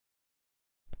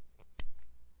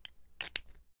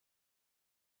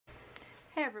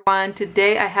Hey everyone,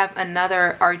 today I have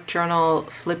another art journal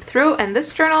flip through, and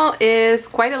this journal is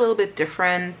quite a little bit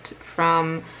different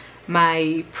from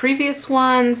my previous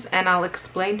ones, and I'll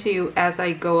explain to you as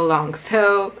I go along.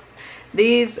 So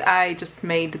these, I just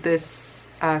made this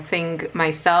thing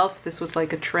myself. This was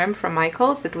like a trim from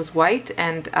Michaels. It was white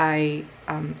and I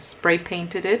spray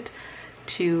painted it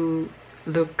to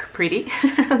look pretty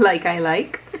like I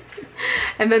like.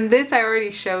 And then this, I already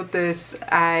showed this.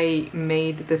 I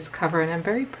made this cover and I'm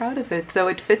very proud of it. So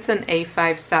it fits an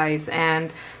A5 size,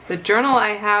 and the journal I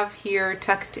have here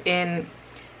tucked in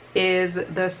is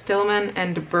the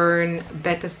Stillman Birn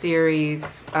Beta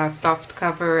Series soft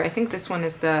cover. I think this one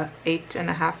is the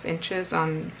 8.5 inches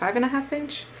on 5.5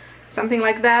 inch, something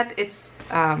like that. It's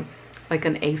like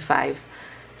an A5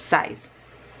 size.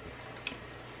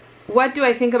 What do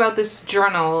I think about this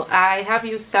journal? I have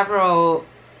used several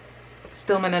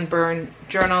Stillman Birn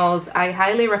journals. I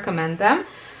highly recommend them.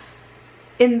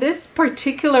 In this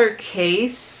particular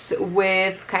case,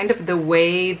 with kind of the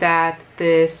way that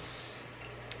this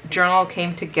journal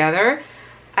came together,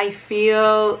 I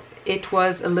feel it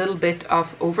was a little bit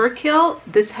of overkill.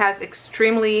 This has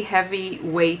extremely heavy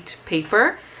weight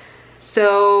paper.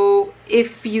 So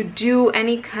if you do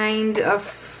any kind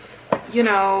of, you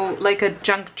know, like a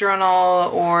junk journal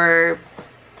or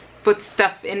put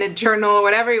stuff in a journal,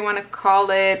 whatever you want to call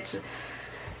it,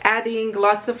 adding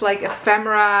lots of like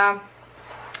ephemera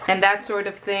and that sort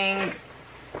of thing.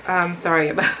 Sorry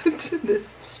about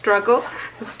this struggle.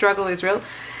 The struggle is real.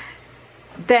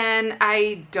 Then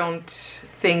I don't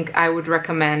think I would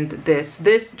recommend this.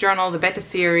 This journal, the Beta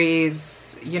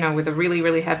Series, you know, with a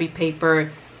really heavy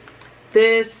paper,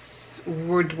 this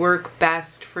would work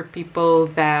best for people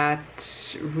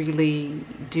that really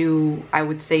do, I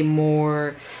would say,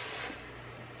 more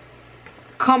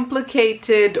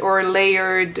complicated or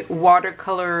layered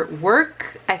watercolor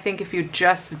work. I think if you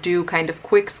just do kind of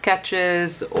quick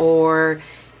sketches, or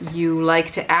you like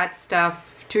to add stuff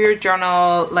to your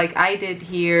journal like I did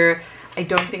here, I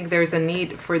don't think there's a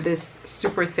need for this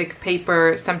super thick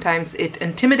paper. Sometimes it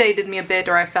intimidated me a bit,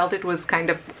 or I felt it was kind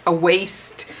of a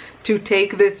waste to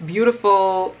take this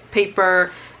beautiful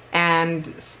paper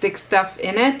and stick stuff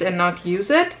in it and not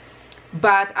use it.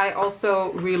 But I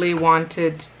also really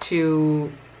wanted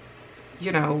to,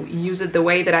 you know, use it the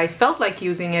way that I felt like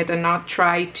using it and not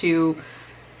try to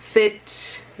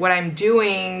fit what I'm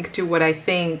doing to what I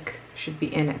think should be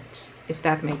in it, if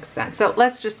that makes sense. So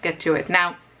let's just get to it.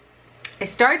 Now, I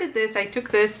started this, I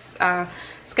took this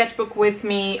sketchbook with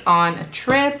me on a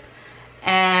trip,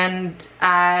 and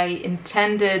I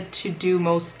intended to do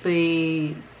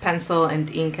mostly pencil and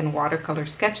ink and watercolor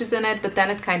sketches in it, but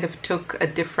then it kind of took a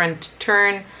different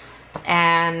turn,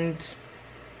 and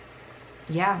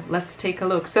yeah, let's take a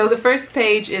look. So the first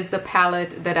page is the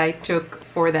palette that I took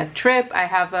for that trip. I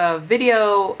have a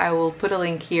video, I will put a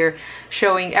link here,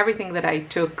 showing everything that I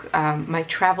took, my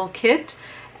travel kit,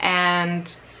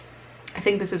 and I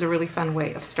think this is a really fun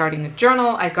way of starting a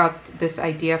journal. I got this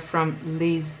idea from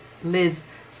Liz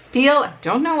Steele. I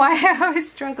don't know why I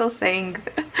always struggle saying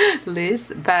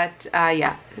Liz, but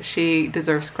yeah, she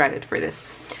deserves credit for this.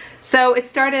 So it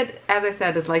started, as I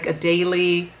said, as like a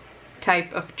daily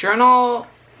type of journal,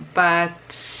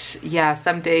 but yeah,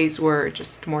 some days were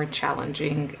just more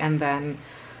challenging, and then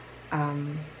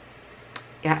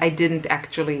yeah, I didn't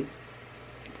actually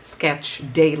sketch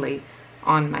daily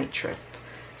on my trip.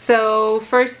 So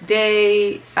first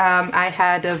day, I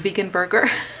had a vegan burger.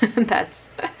 That's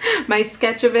my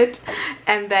sketch of it.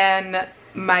 And then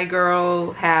my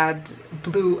girl had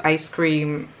blue ice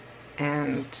cream,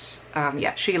 and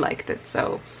yeah, she liked it,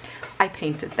 so I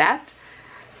painted that.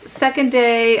 Second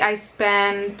day I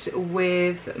spent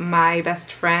with my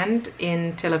best friend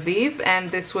in Tel Aviv, and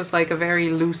this was like a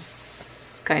very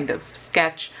loose kind of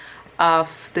sketch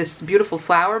of this beautiful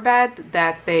flower bed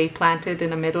that they planted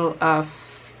in the middle of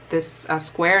this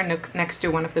square next to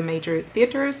one of the major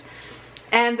theaters.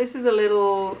 And this is a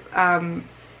little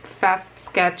fast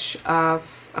sketch of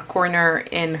a corner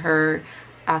in her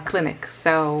clinic.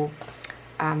 So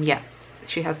yeah,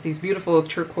 she has these beautiful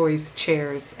turquoise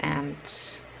chairs, and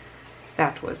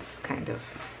that was kind of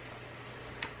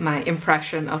my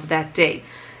impression of that day.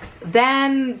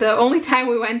 Then the only time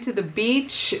we went to the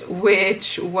beach,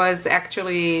 which was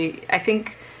actually, I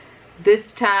think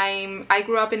this time, I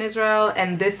grew up in Israel,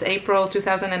 and this April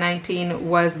 2019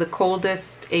 was the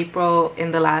coldest April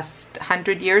in the last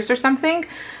 100 years or something.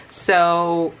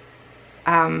 So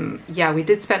yeah, we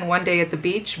did spend one day at the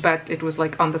beach, but it was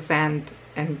like on the sand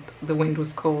and the wind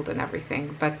was cold and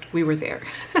everything, but we were there.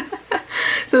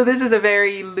 So this is a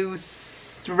very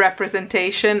loose this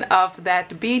representation of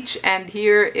that beach, and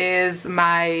here is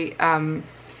my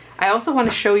I also want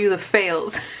to show you the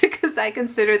fails because I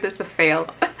consider this a fail.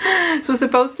 So it's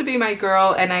supposed to be my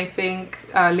girl, and I think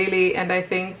Lily, and I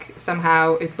think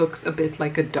somehow it looks a bit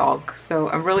like a dog. So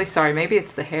I'm really sorry. Maybe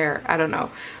it's the hair, I don't know.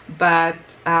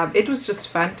 But it was just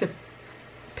fun to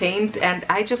paint, and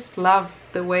I just love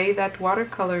the way that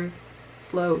watercolor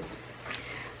flows.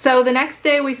 So the next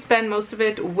day we spent most of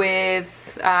it with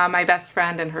my best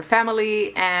friend and her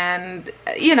family, and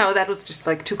you know, that was just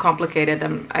like too complicated,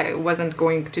 and I wasn't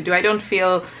going to do, I don't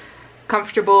feel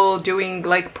comfortable doing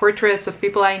like portraits of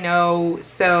people I know,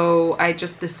 so I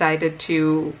just decided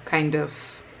to kind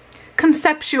of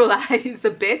conceptualize a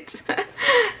bit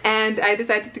and I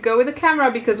decided to go with a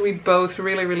camera because we both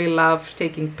really love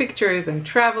taking pictures and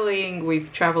traveling.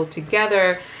 We've traveled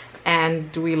together,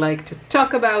 and we like to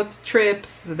talk about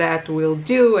trips that we'll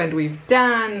do and we've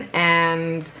done,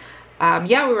 and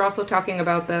yeah, we were also talking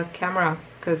about the camera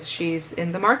because she's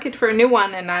in the market for a new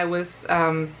one, and I was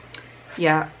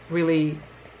yeah, really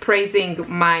praising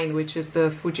mine, which is the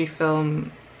Fujifilm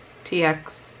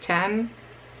TX10,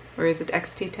 or is it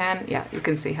XT10? Yeah, you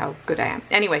can see how good I am.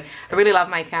 Anyway, I really love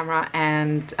my camera,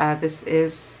 and this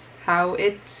is how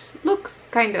it looks,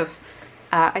 kind of.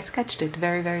 I sketched it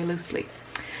very loosely.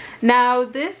 Now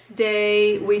this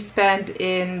day we spent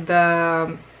in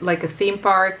the like a theme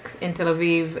park in Tel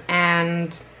Aviv,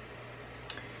 and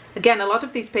again, a lot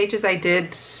of these pages I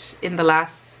did in the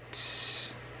last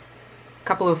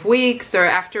couple of weeks or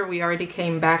after we already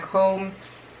came back home,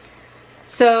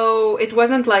 so it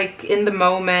wasn't like in the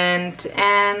moment,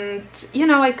 and you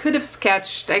know, I could have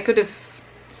sketched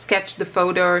the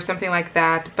photo or something like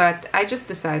that, but I just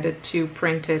decided to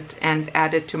print it and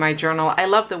add it to my journal. I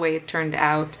love the way it turned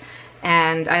out,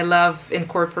 and I love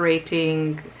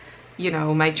incorporating, you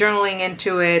know, my journaling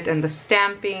into it and the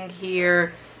stamping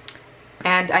here.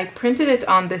 And I printed it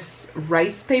on this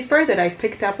rice paper that I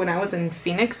picked up when I was in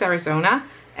Phoenix, Arizona,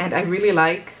 and I really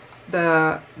like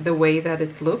the way that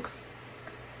it looks.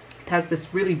 It has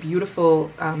this really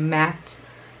beautiful matte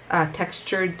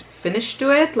textured finish to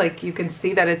it, like you can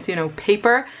see that it's, you know,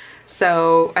 paper,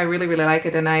 so I really like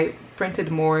it, and I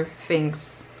printed more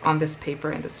things on this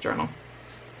paper in this journal.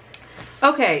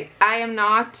 Okay, I am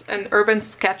not an urban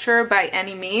sketcher by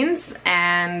any means,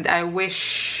 and I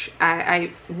wish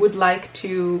I would like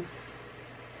to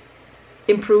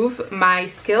improve my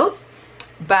skills,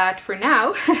 but for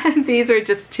now these are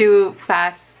just two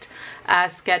fast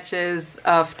sketches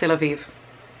of Tel Aviv.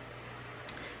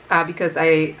 Because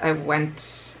I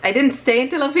didn't stay in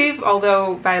Tel Aviv,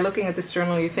 although by looking at this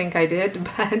journal you think I did,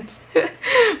 but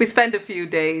we spent a few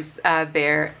days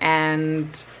there, and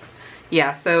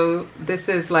yeah, so this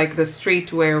is like the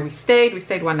street where we stayed. We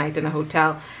stayed one night in a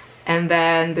hotel, and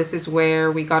then this is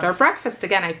where we got our breakfast.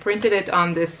 Again, I printed it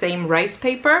on this same rice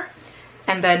paper,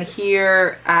 and then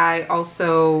here I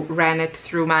also ran it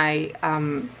through my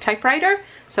typewriter.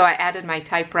 So I added my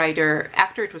typewriter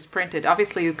after it was printed.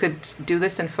 Obviously you could do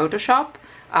this in Photoshop.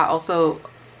 Also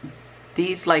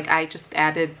these, like, I just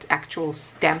added actual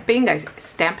stamping. I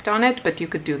stamped on it, but you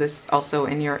could do this also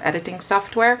in your editing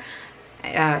software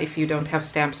if you don't have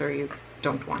stamps or you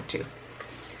don't want to.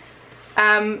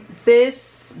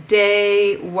 This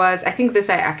day was, I think this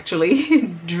I actually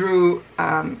drew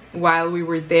while we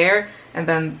were there, and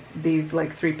then these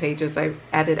like 3 pages I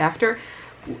added after.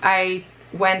 I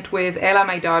went with Ella,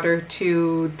 my daughter,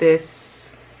 to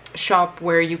this shop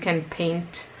where you can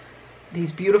paint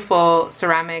these beautiful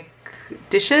ceramic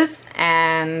dishes,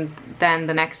 and then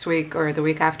the next week or the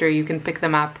week after you can pick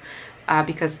them up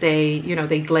because they, you know,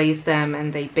 they glaze them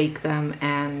and they bake them,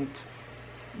 and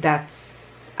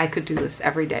I could do this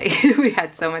every day. We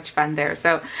had so much fun there.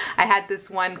 So I had this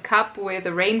one cup with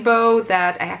a rainbow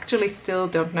that I actually still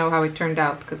don't know how it turned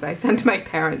out because I sent my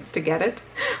parents to get it.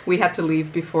 We had to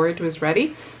leave before it was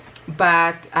ready,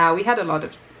 but we had a lot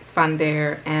of fun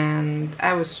there, and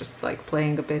I was just like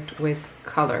playing a bit with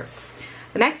color.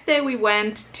 The next day we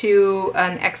went to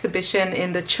an exhibition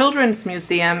in the Children's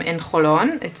Museum in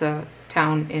Holon. It's a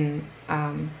town in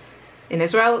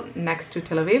Israel next to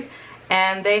Tel Aviv.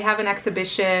 And they have an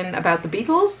exhibition about the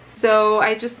Beatles. So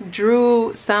I just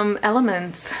drew some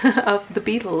elements of the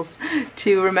Beatles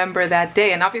to remember that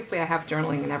day. And obviously I have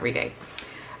journaling in every day.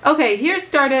 Okay, here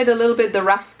started a little bit the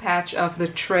rough patch of the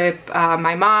trip.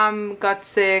 My mom got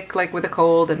sick, like with a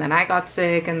cold, and then I got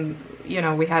sick, and you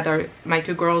know, we had my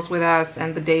 2 girls with us,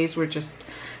 and the days were just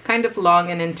kind of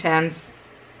long and intense.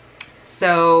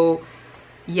 So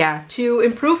yeah, to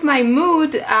improve my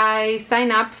mood, I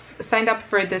signed up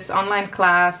for this online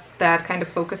class that kind of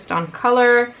focused on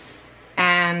color,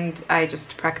 and I just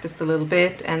practiced a little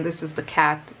bit. And this is the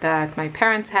cat that my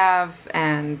parents have,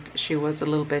 and she was a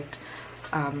little bit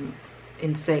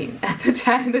insane at the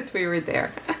time that we were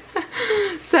there.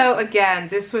 So again,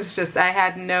 this was just, I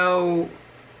had no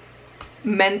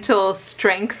mental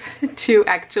strength to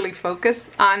actually focus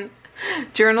on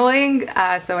journaling,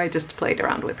 so I just played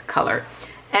around with color.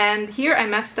 And here I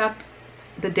messed up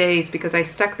the days because I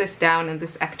stuck this down and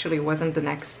this actually wasn't the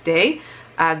next day.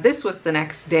 This was the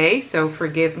next day, so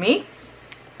forgive me.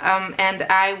 And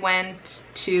I went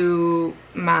to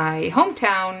my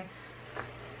hometown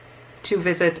to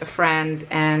visit a friend,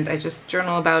 and I just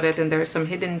journal about it, and there's some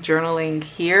hidden journaling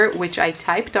here which I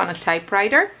typed on a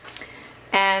typewriter.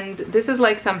 And this is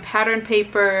like some pattern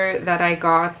paper that I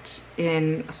got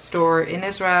in a store in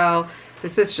Israel.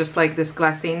 This is just like this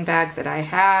glassine bag that I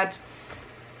had.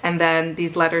 And then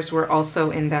these letters were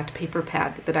also in that paper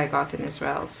pad that I got in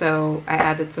Israel. So I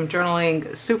added some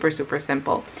journaling, super, super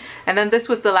simple. And then this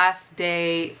was the last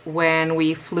day when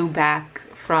we flew back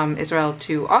from Israel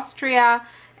to Austria.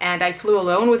 And I flew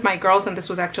alone with my girls, and this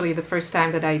was actually the first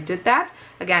time that I did that.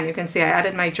 Again, you can see I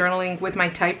added my journaling with my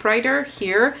typewriter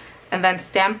here, and then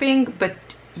stamping, but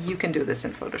you can do this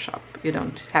in Photoshop. You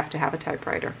don't have to have a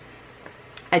typewriter.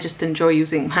 I just enjoy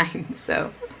using mine,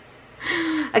 so.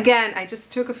 Again, I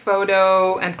just took a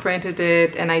photo and printed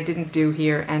it, and I didn't do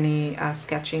here any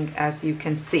sketching, as you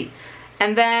can see.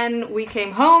 And then we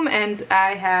came home, and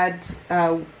I had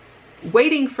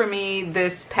waiting for me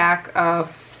this pack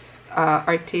of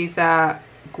Arteza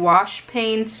gouache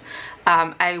paints.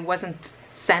 I wasn't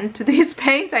sent these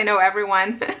paints. I know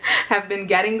everyone have been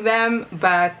getting them,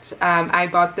 but I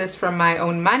bought this from my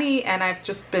own money, and I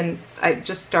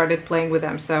just started playing with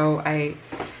them, so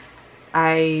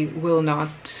I will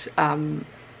not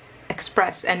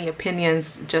express any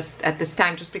opinions just at this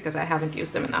time, just because I haven't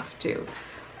used them enough to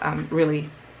really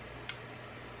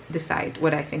decide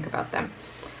what I think about them.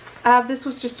 This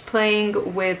was just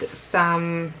playing with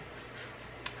some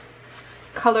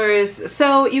colors.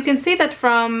 So you can see that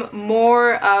from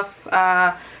more of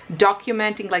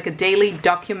documenting, like a daily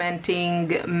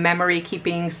documenting, memory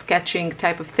keeping, sketching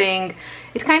type of thing,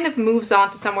 it kind of moves on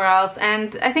to somewhere else.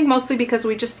 And I think mostly because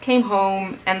we just came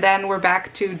home and then we're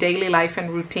back to daily life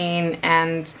and routine,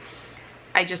 and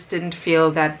I just didn't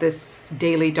feel that this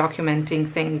daily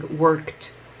documenting thing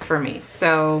worked for me.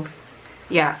 So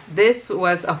yeah, this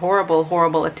was a horrible,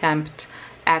 horrible attempt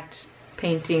at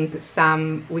painting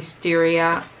some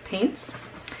wisteria paints.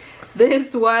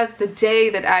 This was the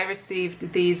day that I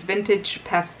received these vintage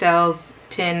pastels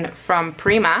tin from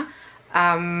Prima.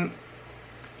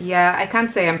 Yeah, I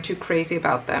can't say I'm too crazy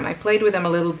about them. I played with them a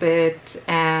little bit,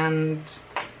 and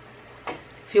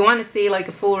if you want to see like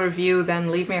a full review,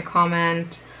 then leave me a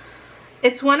comment.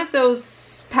 It's one of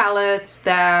those palettes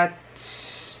that,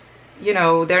 you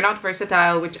know, they're not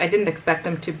versatile, which I didn't expect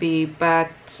them to be,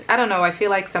 but I don't know, I feel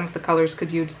like some of the colors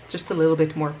could use just a little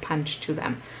bit more punch to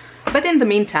them. But in the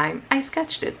meantime, I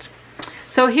sketched it.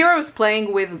 So here I was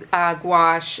playing with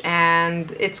gouache, and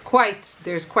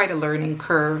there's quite a learning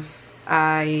curve.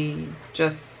 I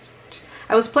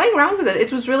was playing around with it.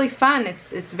 It was really fun.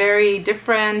 It's very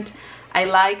different. I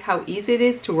like how easy it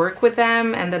is to work with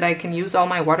them, and that I can use all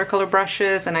my watercolor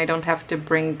brushes and I don't have to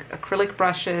bring acrylic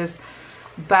brushes.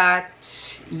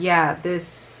 But yeah,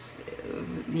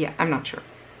 I'm not sure,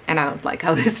 and I don't like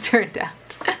how this turned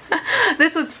out.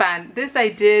 This was fun. This I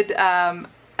did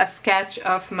a sketch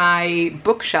of my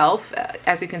bookshelf.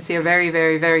 As you can see, a very,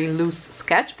 very, very loose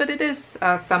sketch, but it is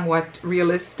somewhat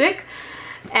realistic.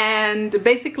 And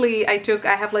basically I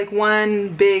have like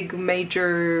one big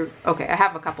major, okay, I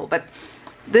have a couple, but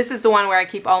this is the one where I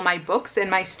keep all my books in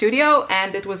my studio,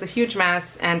 and it was a huge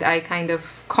mess, and I kind of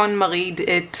KonMari'd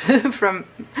it from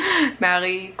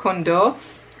Marie Kondo.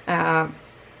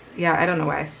 Yeah, I don't know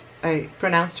why I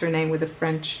pronounced her name with a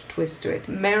French twist to it.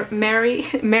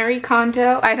 Marie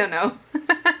Kondo? I don't know.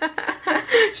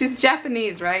 She's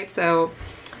Japanese, right? So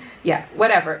yeah,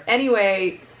 whatever.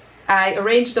 Anyway, I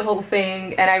arranged the whole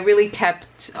thing, and I really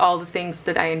kept all the things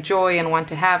that I enjoy and want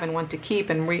to have and want to keep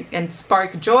and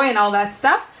spark joy and all that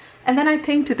stuff. And then I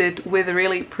painted it with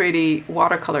really pretty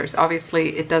watercolors.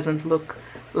 Obviously, it doesn't look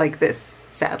like this,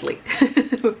 sadly,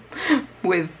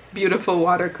 with beautiful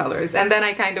watercolors. And then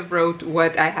I kind of wrote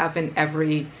what I have in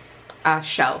every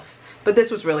shelf. But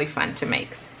this was really fun to make.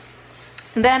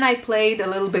 And then I played a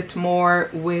little bit more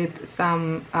with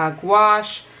some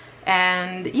gouache.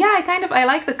 And yeah, I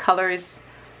like the colors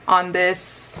on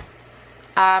this.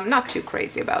 I'm not too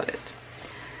crazy about it.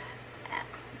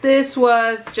 This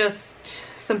was just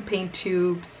some paint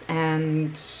tubes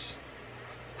and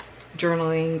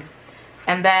journaling.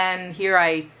 And then here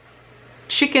I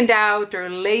chickened out or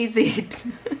lazy.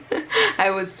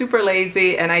 I was super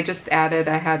lazy and I just added,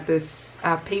 I had this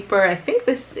paper, I think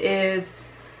this is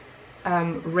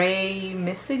Ray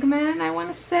Missigman, I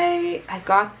want to say. I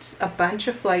got a bunch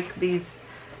of like these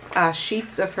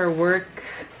sheets of her work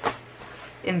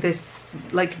in this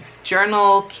like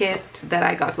journal kit that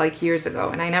I got like years ago,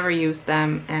 and I never used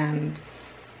them, and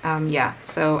yeah,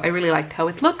 so I really liked how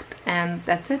it looked, and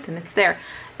that's it, and it's there.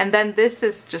 And then this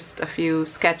is just a few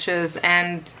sketches,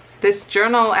 and this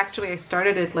journal, actually I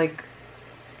started it like,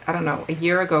 I don't know, a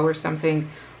year ago or something,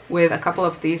 with a couple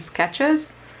of these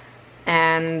sketches,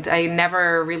 and I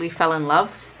never really fell in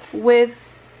love with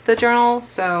the journal,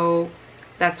 so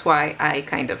that's why I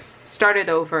kind of started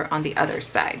over on the other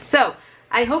side. So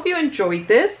I hope you enjoyed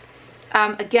this.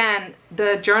 Again,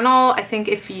 the journal, I think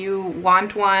if you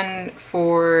want one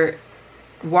for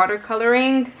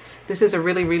watercoloring, this is a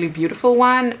really, really beautiful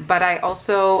one, but I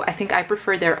think I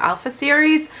prefer their Alpha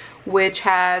series, which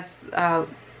has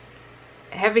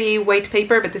heavyweight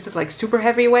paper, but this is like super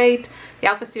heavyweight. The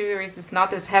Alpha series is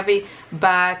not as heavy,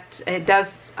 but it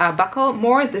does buckle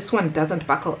more. This one doesn't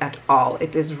buckle at all.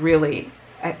 It is really,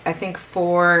 I think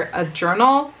for a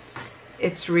journal,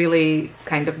 it's really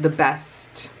kind of the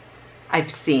best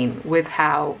I've seen with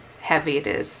how heavy it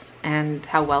is and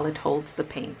how well it holds the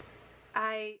paint.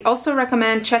 I also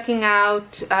recommend checking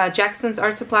out Jackson's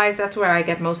Art Supplies. That's where I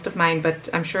get most of mine, but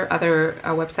I'm sure other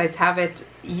websites have it.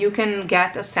 You can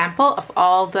get a sample of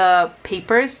all the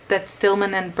papers that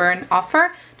Stillman and Birn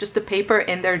offer, just the paper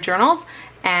in their journals,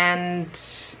 and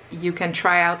you can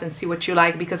try out and see what you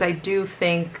like, because I do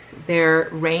think their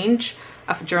range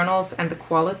of journals and the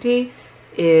quality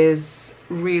is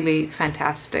really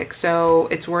fantastic. So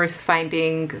it's worth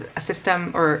finding a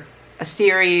system or a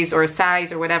series or a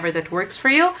size or whatever that works for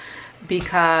you,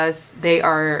 because they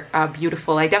are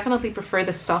beautiful. I definitely prefer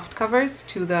the soft covers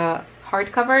to the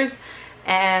hard covers,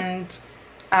 and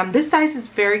this size is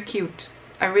very cute.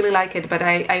 I really like it, but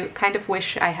I kind of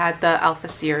wish I had the Alpha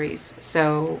series.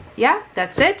 So yeah,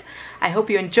 that's it. I hope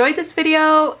you enjoyed this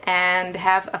video and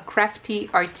have a crafty,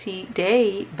 arty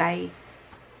day. Bye.